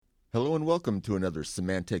Hello and welcome to another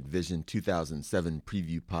Symantec Vision 2007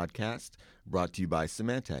 preview podcast brought to you by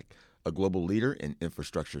Symantec, a global leader in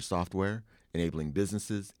infrastructure software, enabling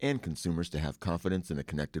businesses and consumers to have confidence in a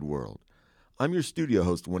connected world. I'm your studio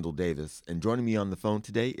host, Wendell Davis, and joining me on the phone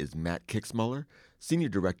today is Matt Kixmoeller, Senior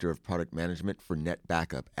Director of Product Management for Net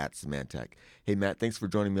Backup at Symantec. Hey, Matt, thanks for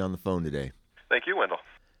joining me on the phone today. Thank you, Wendell.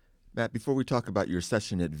 Matt, before we talk about your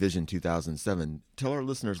session at Vision 2007, tell our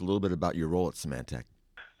listeners a little bit about your role at Symantec.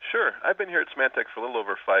 Sure. I've been here at Symantec for a little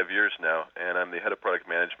over 5 years now, and I'm the head of product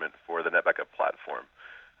management for the Net Backup platform.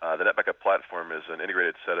 The Net Backup platform is an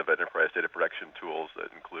integrated set of enterprise data protection tools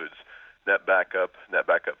that includes Net Backup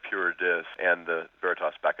Pure Disk, and the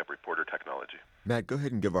Veritas Backup Reporter technology. Matt, go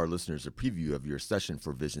ahead and give our listeners a preview of your session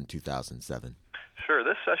for Vision 2007. Sure.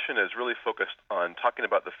 This session is really focused on talking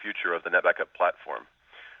about the future of the Net Backup platform.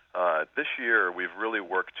 This year, we've really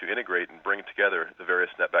worked to integrate and bring together the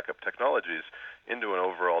various Net Backup technologies into an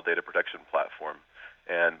overall data protection platform.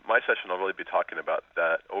 And my session will really be talking about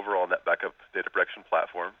that overall Net Backup data protection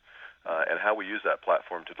platform and how we use that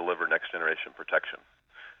platform to deliver next-generation protection.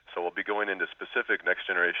 So we'll be going into specific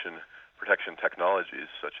next-generation protection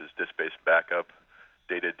technologies such as disk-based backup,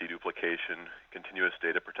 data deduplication, continuous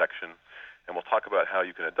data protection, and we'll talk about how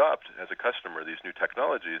you can adopt, as a customer, these new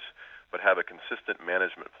technologies, but have a consistent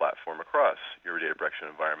management platform across your data protection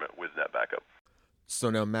environment with Net Backup. So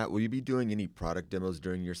now, Matt, will you be doing any product demos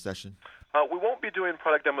during your session? We won't be doing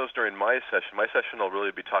product demos during my session. My session will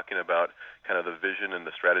really be talking about kind of the vision and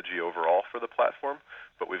the strategy overall for the platform,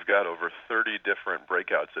 but we've got over 30 different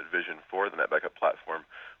breakouts at Vision for the Net Backup platform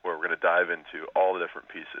where we're going to dive into all the different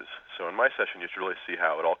pieces. So in my session, you should really see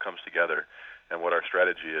how it all comes together and what our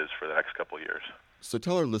strategy is for the next couple of years. So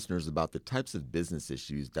tell our listeners about the types of business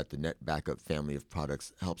issues that the Net Backup family of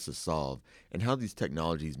products helps us solve and how these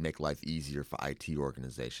technologies make life easier for IT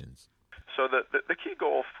organizations. So the key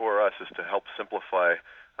goal for us is to help simplify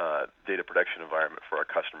data protection environment for our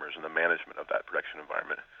customers and the management of that protection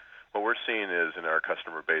environment. What we're seeing is in our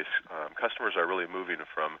customer base, customers are really moving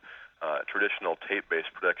from traditional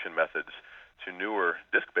tape-based protection methods to newer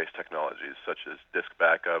disk-based technologies such as disk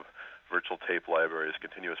backup, virtual tape libraries,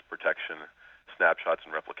 continuous protection, snapshots,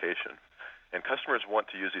 and replication. And customers want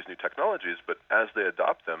to use these new technologies, but as they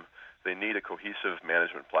adopt them, they need a cohesive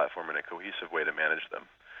management platform and a cohesive way to manage them.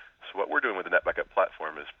 So what we're doing with the Net Backup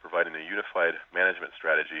platform is providing a unified management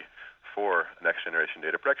strategy for a next-generation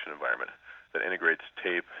data protection environment that integrates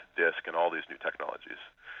tape, disk, and all these new technologies.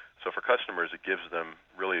 So for customers, it gives them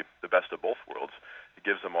really the best of both worlds. It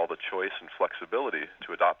gives them all the choice and flexibility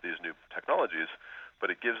to adopt these new technologies,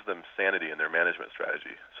 but it gives them sanity in their management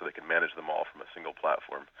strategy so they can manage them all from a single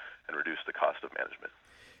platform and reduce the cost of management.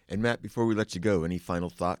 And Matt, before we let you go, any final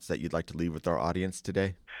thoughts that you'd like to leave with our audience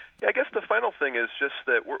today? Yeah, I guess the final thing is just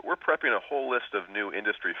that we're prepping a whole list of new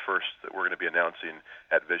industry firsts that we're going to be announcing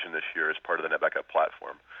at Vision this year as part of the Net Backup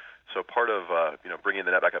platform. So part of bringing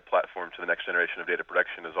the Net Backup platform to the next generation of data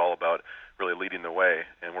protection is all about really leading the way,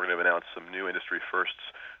 and we're going to announce some new industry firsts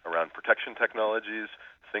around protection technologies,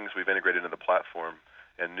 things we've integrated into the platform,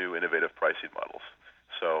 and new innovative pricing models.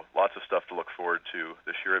 So lots of stuff to look forward to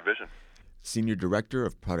this year at Vision. Senior Director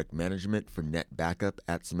of Product Management for Net Backup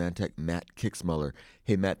at Symantec, Matt Kixmoeller.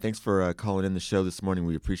 Hey, Matt, thanks for calling in the show this morning.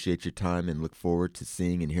 We appreciate your time and look forward to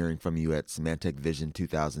seeing and hearing from you at Symantec Vision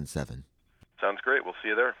 2007. Sounds great. We'll see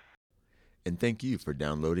you there. And thank you for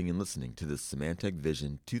downloading and listening to the Symantec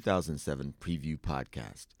Vision 2007 preview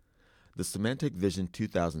podcast. The Symantec Vision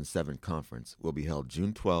 2007 conference will be held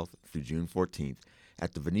June 12th through June 14th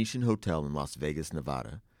at the Venetian Hotel in Las Vegas,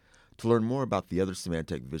 Nevada. To learn more about the other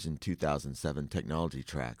Symantec Vision 2007 technology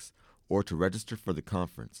tracks or to register for the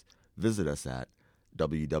conference, visit us at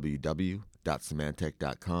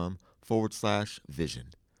www.symantec.com/vision.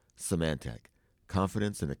 Symantec,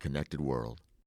 confidence in a connected world.